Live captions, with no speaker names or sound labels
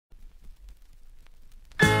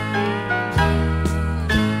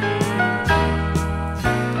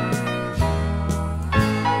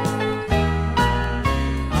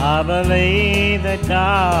I believe that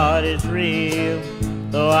God is real,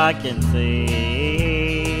 though I can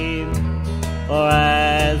see. For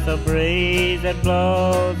as the breeze that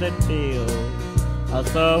blows it fills,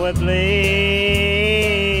 so it bleeds.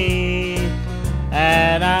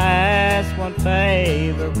 And I ask one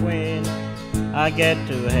favor when I get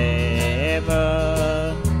to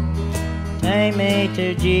heaven. Take me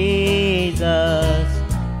to Jesus,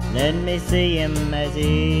 let me see him as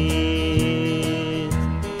he is.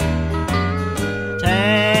 Take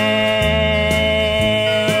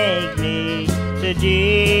me to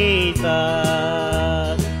Jesus.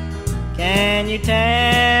 Can you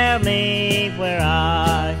tell me where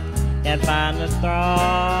I can find the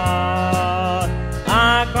straw?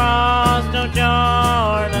 I crossed the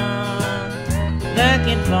Jordan,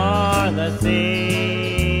 looking for the city.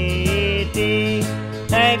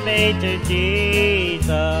 Take me to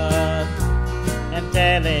Jesus and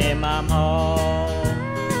tell him I'm home.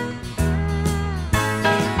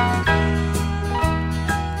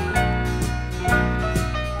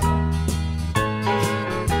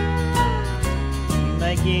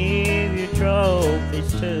 They give you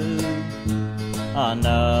trophies to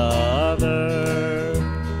another,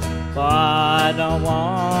 for I don't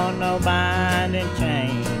want no binding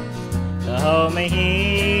chains to hold me here.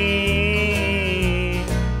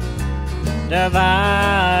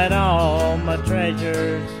 Divide all my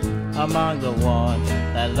treasures among the ones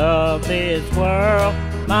that love this world.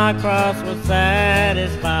 My cross will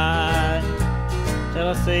satisfy till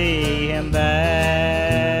I see him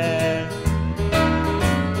there.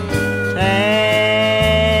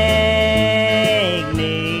 Take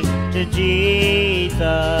me to Jesus.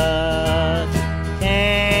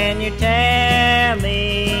 Can you tell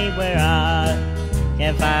me where I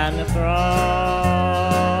can find the throne?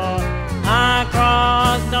 I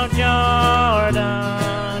crossed the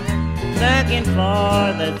Jordan, looking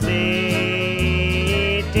for the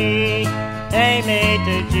city. Take me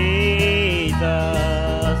to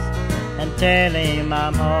Jesus and tell him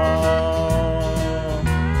I'm home.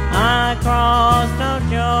 I crossed the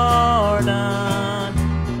Jordan,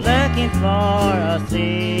 looking for a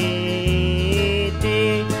city.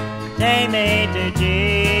 Take me to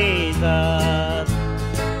Jesus,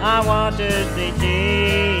 I want to see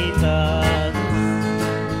Jesus.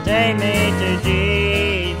 Take me to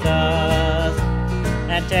Jesus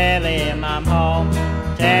and tell him I'm home.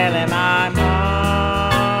 Tell him I'm home.